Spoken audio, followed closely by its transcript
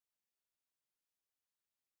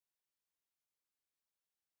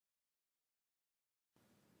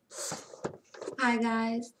Hi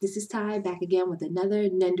guys, this is Ty back again with another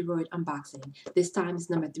Nendoroid unboxing. This time it's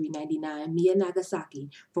number 399, Miyanaga Saki,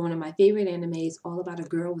 for one of my favorite animes all about a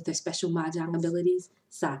girl with her special mahjong abilities,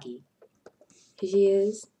 Saki. Here she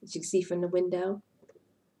is, as you can see from the window.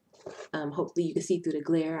 Hopefully you can see through the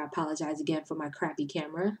glare. I apologize again for my crappy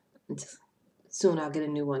camera. Soon I'll get a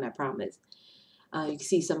new one, I promise. You can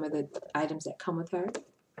see some of the items that come with her.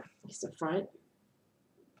 Here's the front.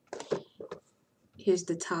 Here's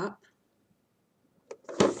the top.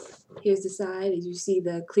 Here's the side. As you see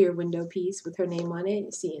the clear window piece with her name on it.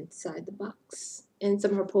 You see inside the box. And some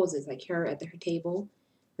of her poses, like her at her table.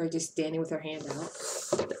 Her just standing with her hand out.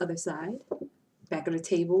 The other side. Back of the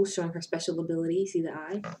table, showing her special ability. See the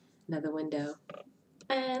eye? Another window.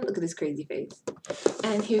 And look at this crazy face.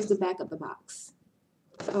 And here's the back of the box.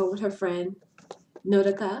 Oh, with her friend,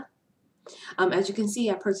 Nodaka. As you can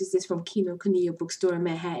see, I purchased this from Kinokuniya bookstore in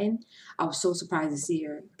Manhattan. I was so surprised to see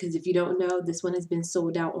her because if you don't know, this one has been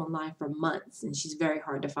sold out online for months and she's very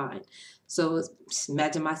hard to find. So just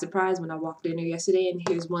imagine my surprise when I walked in there yesterday and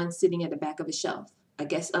here's one sitting at the back of a shelf. I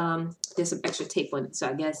guess there's some extra tape on it, so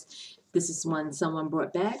I guess this is one someone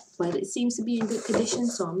brought back, but it seems to be in good condition,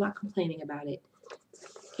 so I'm not complaining about it.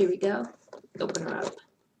 Here we go. Open her up.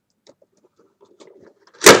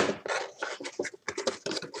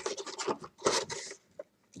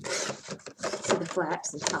 See the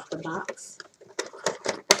flaps and top the box.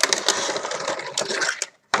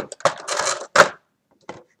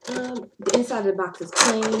 The inside of the box is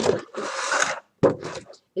plain.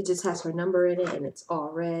 It just has her number in it and it's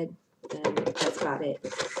all red, and that's about it.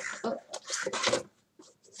 Oh,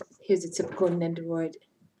 here's the typical Nendoroid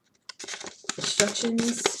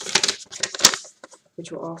instructions,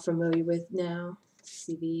 which we're all familiar with now.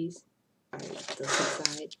 See these? Alright, the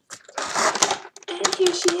side. And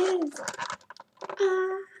here she is.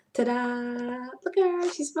 Ah, ta-da! Look at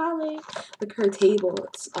her, she's smiling. Look at her table,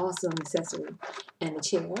 it's awesome accessory. And the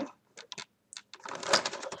chair.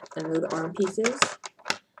 And the little arm pieces.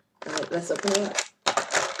 Alright, let's open it up.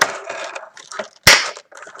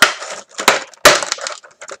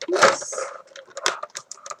 Oops.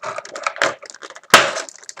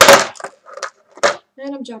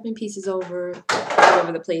 And I'm dropping pieces all over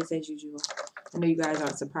the place as usual. I know you guys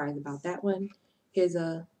aren't surprised about that one. Here's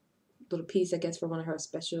a little piece, I guess, for one of her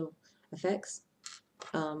special effects.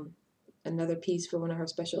 Another piece for one of her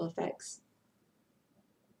special effects.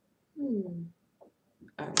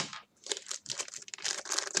 Alright.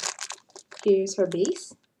 Here's her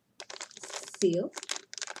base. Seal.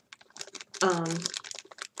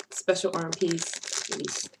 Special arm piece.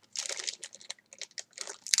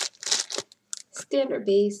 Standard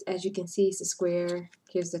base, as you can see, it's a square.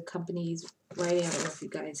 Here's the company's writing. I don't know if you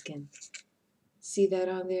guys can see that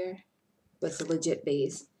on there, but it's a legit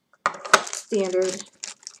base. Standard.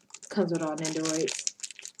 Comes with all Nendoroids.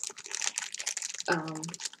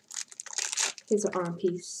 Here's an arm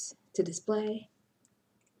piece to display.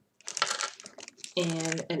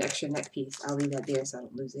 And an extra neck piece. I'll leave that there so I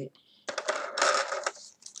don't lose it.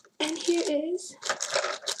 And here is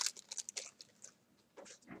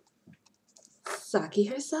Saki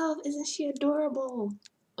herself. Isn't she adorable?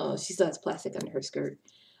 Oh, she still has plastic under her skirt.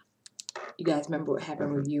 You guys remember what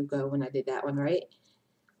happened with Yugo when I did that one, right?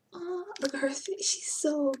 Oh, look at her face. She's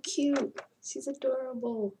so cute. She's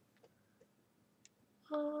adorable.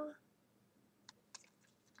 Oh.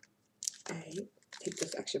 Alright, take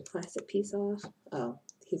this extra plastic piece off. Oh,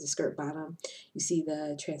 here's the skirt bottom. You see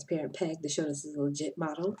the transparent peg to show this is a legit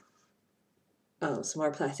model. Oh, some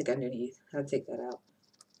more plastic underneath. I'll take that out.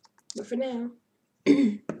 But for now,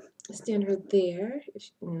 stand her there.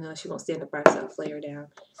 No, she won't stand up by herself. Lay her down.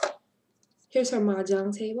 Here's her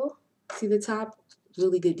mahjong table. See the top?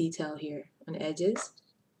 Really good detail here on the edges.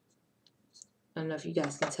 I don't know if you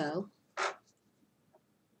guys can tell.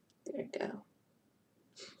 There we go.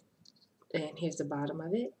 And here's the bottom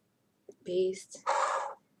of it. Based.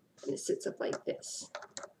 And it sits up like this.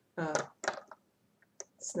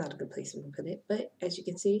 It's not a good place to put it, but as you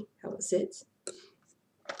can see how it sits.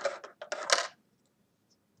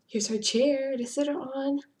 Here's her chair to sit her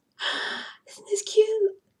on. Isn't this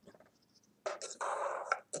cute?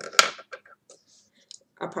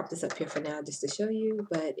 I'll prop this up here for now just to show you,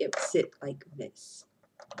 but it will sit like this.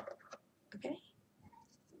 Okay.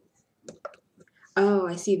 Oh,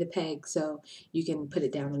 I see the peg, so you can put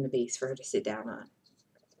it down on the base for her to sit down on.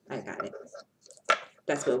 I got it.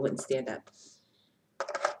 That's what it wouldn't stand up.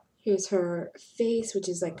 Here's her face, which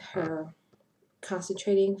is like her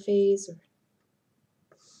concentrating face.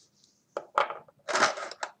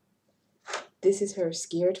 This is her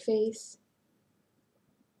scared face.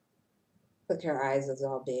 Look, her eyes is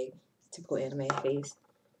all big. Typical anime face.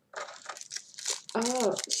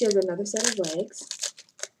 Oh, she has another set of legs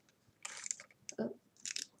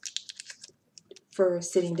for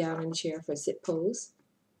sitting down in the chair for a sit pose.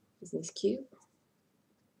 Isn't this cute?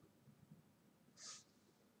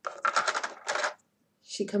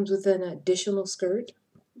 She comes with an additional skirt.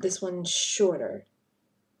 This one's shorter.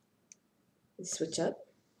 Switch up.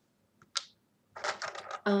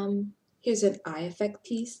 Here's an eye effect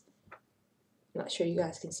piece. I'm not sure you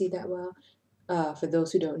guys can see that well. For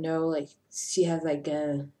those who don't know, like she has like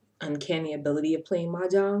a uncanny ability of playing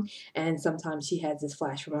mahjong, and sometimes she has this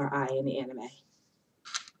flash from her eye in the anime.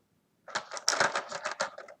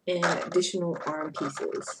 And additional arm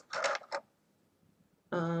pieces.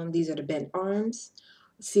 These are the bent arms.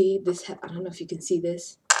 See this? I don't know if you can see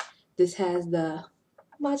this. This has the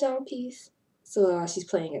mahjong piece. So she's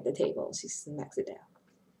playing at the table. She smacks it down.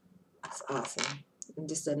 It's awesome. And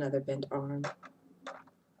just another bent arm.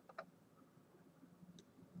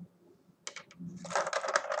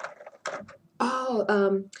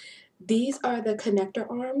 Oh, these are the connector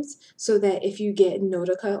arms, so that if you get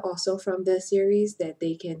Nodoka also from the series, that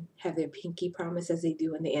they can have their pinky promise as they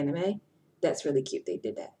do in the anime. That's really cute. They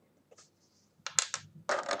did that.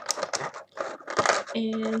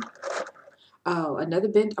 And oh, another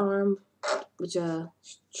bent arm, with a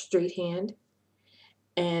straight hand,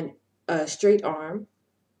 and a straight arm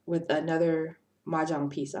with another mahjong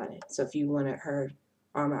piece on it. So if you wanted her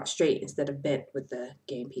arm out straight instead of bent with the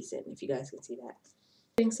game piece in, if you guys can see that.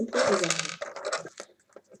 Putting some poses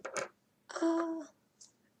on.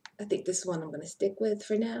 I think this one I'm going to stick with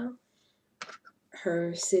for now.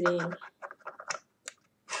 Her sitting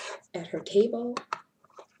at her table.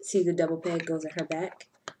 See the double peg goes at her back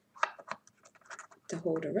to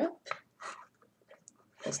hold her up.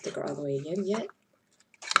 Don't stick her all the way in yet.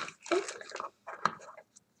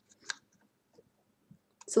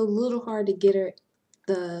 It's a little hard to get her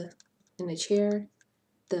in the chair,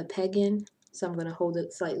 the peg in. So I'm going to hold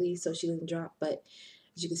it slightly so she doesn't drop. But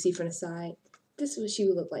as you can see from the side, this is what she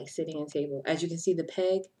would look like sitting at the table. As you can see the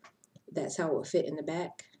peg, that's how it would fit in the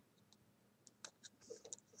back.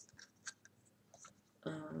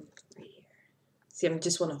 Right here. See, I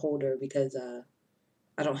just want to hold her because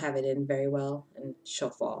I don't have it in very well and she'll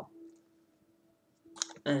fall.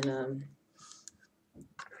 And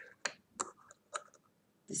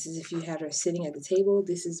this is if you had her sitting at the table.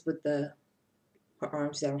 This is with her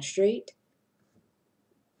arms down straight.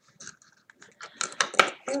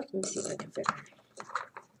 Oh, let me see if I can fit her.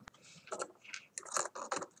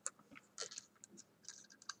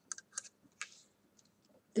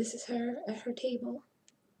 This is her at her table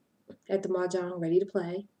at the mahjong, ready to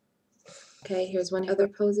play. Okay, here's one other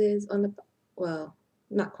poses on the, well,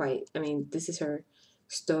 not quite. I mean, this is her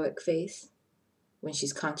stoic face when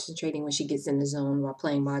she's concentrating, when she gets in the zone while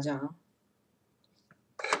playing mahjong.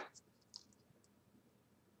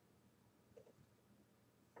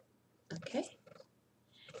 Okay.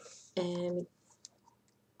 And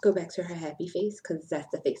go back to her happy face because that's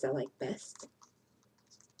the face I like best.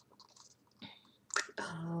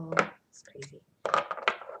 Oh, it's crazy.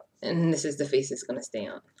 And this is the face it's going to stay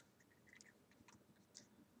on.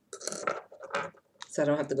 So I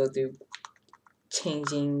don't have to go through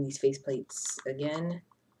changing these face plates again.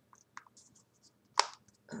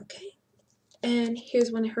 Okay. And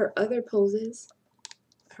here's one of her other poses.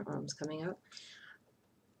 Her arms coming out.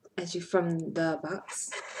 As you from the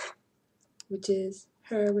box. Which is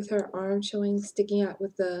her with her arm sticking out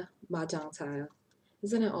with the mahjong tile.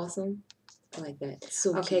 Isn't it awesome? I like that.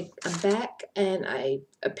 So okay, cute. I'm back, and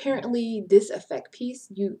apparently this effect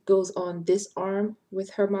piece goes on this arm with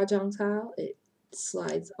her mahjong tile. It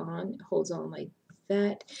slides on, it holds on like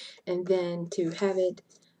that, and then to have it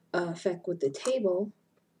affect with the table,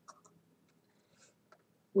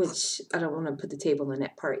 which I don't want to put the table in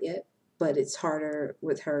that part yet, but it's harder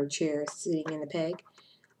with her chair sitting in the peg.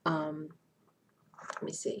 Let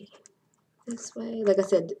me see. This way, like I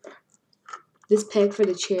said, this peg for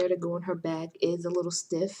the chair to go on her back is a little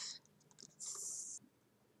stiff.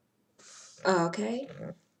 Okay.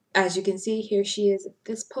 As you can see, here she is at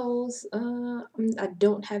this pose. I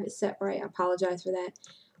don't have it set right. I apologize for that.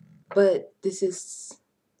 But this is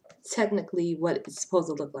technically what it's supposed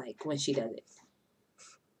to look like when she does it.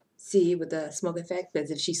 See, with the smoke effect, as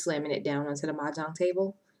if she's slamming it down onto the mahjong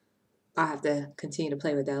table. I'll have to continue to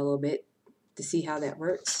play with that a little bit to see how that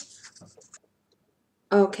works.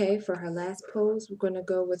 Okay, for her last pose, we're going to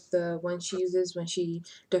go with the one she uses when she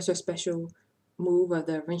does her special move of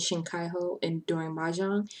the Rinshin Kaiho during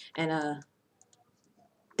Mahjong. And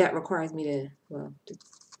that requires me to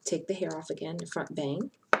take the hair off again, the front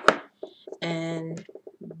bang. And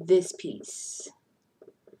this piece.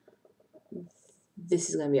 This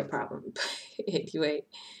is going to be a problem. Anyway,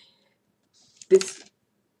 this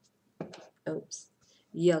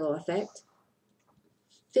yellow effect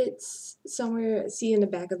fits somewhere. See, in the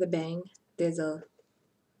back of the bang, there's a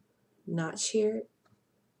notch here.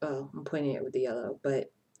 Oh, I'm pointing it with the yellow,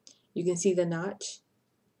 but you can see the notch.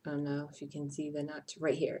 I don't know if you can see the notch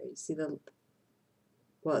right here. You see the,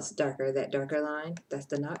 well, it's darker, that darker line, that's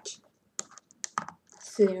the notch.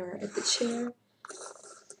 Sitting her at the chair.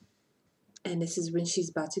 And this is when she's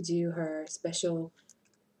about to do her special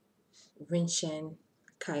Rinshen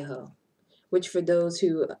Kaiho, which for those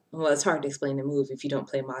who, well, it's hard to explain the move if you don't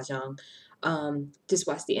play Mahjong. Just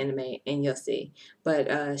watch the anime and you'll see.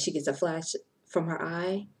 But she gets a flash from her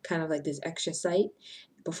eye, kind of like this extra sight,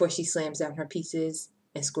 before she slams down her pieces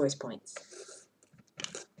and scores points.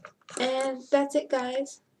 And that's it,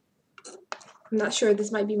 guys. I'm not sure.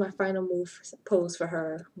 This might be my final move pose for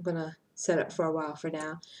her. I'm going to set up for a while for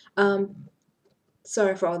now.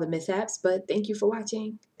 Sorry for all the mishaps, but thank you for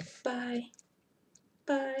watching. Bye.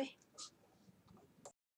 Bye.